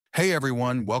Hey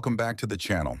everyone, welcome back to the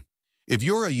channel. If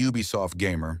you're a Ubisoft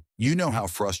gamer, you know how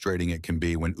frustrating it can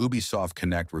be when Ubisoft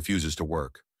Connect refuses to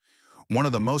work. One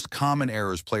of the most common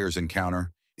errors players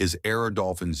encounter is Error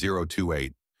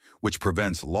Dolphin-028, which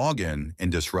prevents login and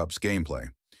disrupts gameplay.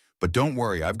 But don't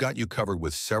worry, I've got you covered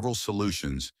with several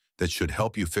solutions that should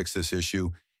help you fix this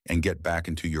issue and get back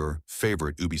into your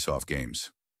favorite Ubisoft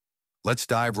games. Let's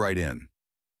dive right in.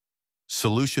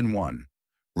 Solution 1.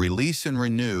 Release and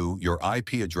renew your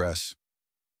IP address.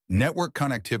 Network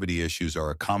connectivity issues are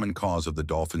a common cause of the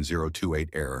Dolphin-028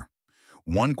 error.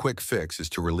 One quick fix is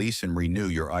to release and renew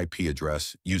your IP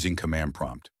address using command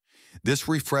prompt. This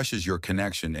refreshes your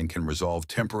connection and can resolve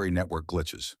temporary network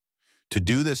glitches. To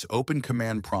do this, open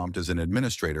command prompt as an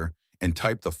administrator and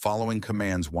type the following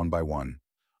commands one by one.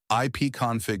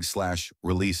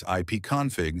 ipconfig/release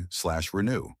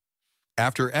ipconfig/renew.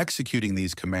 After executing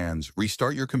these commands,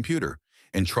 restart your computer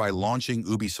and try launching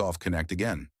Ubisoft Connect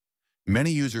again.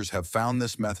 Many users have found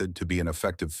this method to be an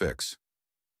effective fix.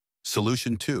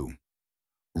 Solution 2.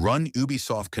 Run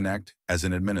Ubisoft Connect as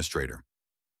an administrator.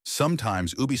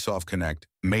 Sometimes Ubisoft Connect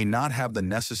may not have the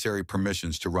necessary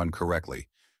permissions to run correctly,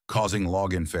 causing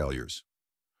login failures.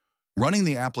 Running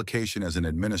the application as an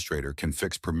administrator can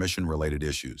fix permission-related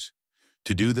issues.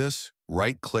 To do this,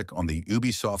 right-click on the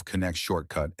Ubisoft Connect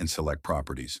shortcut and select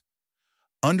Properties.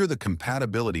 Under the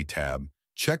Compatibility tab,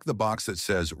 check the box that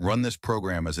says Run this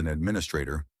program as an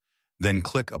administrator, then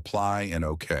click Apply and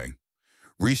OK.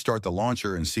 Restart the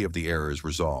launcher and see if the error is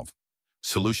resolved.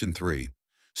 Solution 3.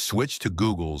 Switch to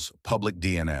Google's public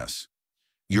DNS.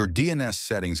 Your DNS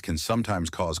settings can sometimes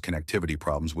cause connectivity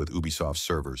problems with Ubisoft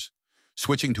servers.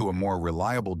 Switching to a more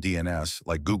reliable DNS,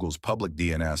 like Google's public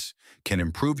DNS, can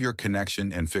improve your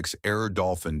connection and fix Error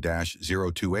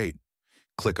Dolphin-028.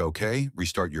 Click OK,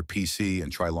 restart your PC,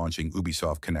 and try launching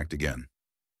Ubisoft Connect again.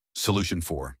 Solution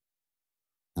 4.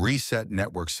 Reset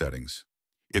network settings.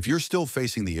 If you're still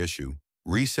facing the issue,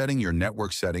 resetting your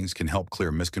network settings can help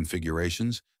clear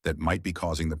misconfigurations that might be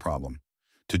causing the problem.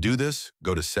 To do this,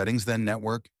 go to Settings, then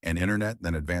Network, and Internet,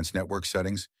 then Advanced Network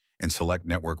Settings, and select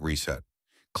Network Reset.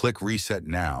 Click Reset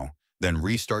Now, then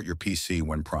restart your PC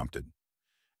when prompted.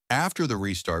 After the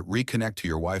restart, reconnect to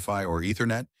your Wi-Fi or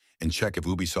Ethernet and check if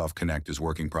Ubisoft Connect is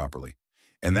working properly.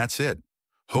 And that's it.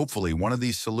 Hopefully, one of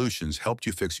these solutions helped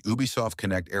you fix Ubisoft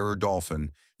Connect Error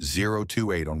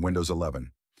Dolphin-028 on Windows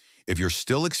 11. If you're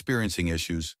still experiencing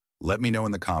issues, let me know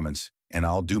in the comments, and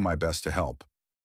I'll do my best to help.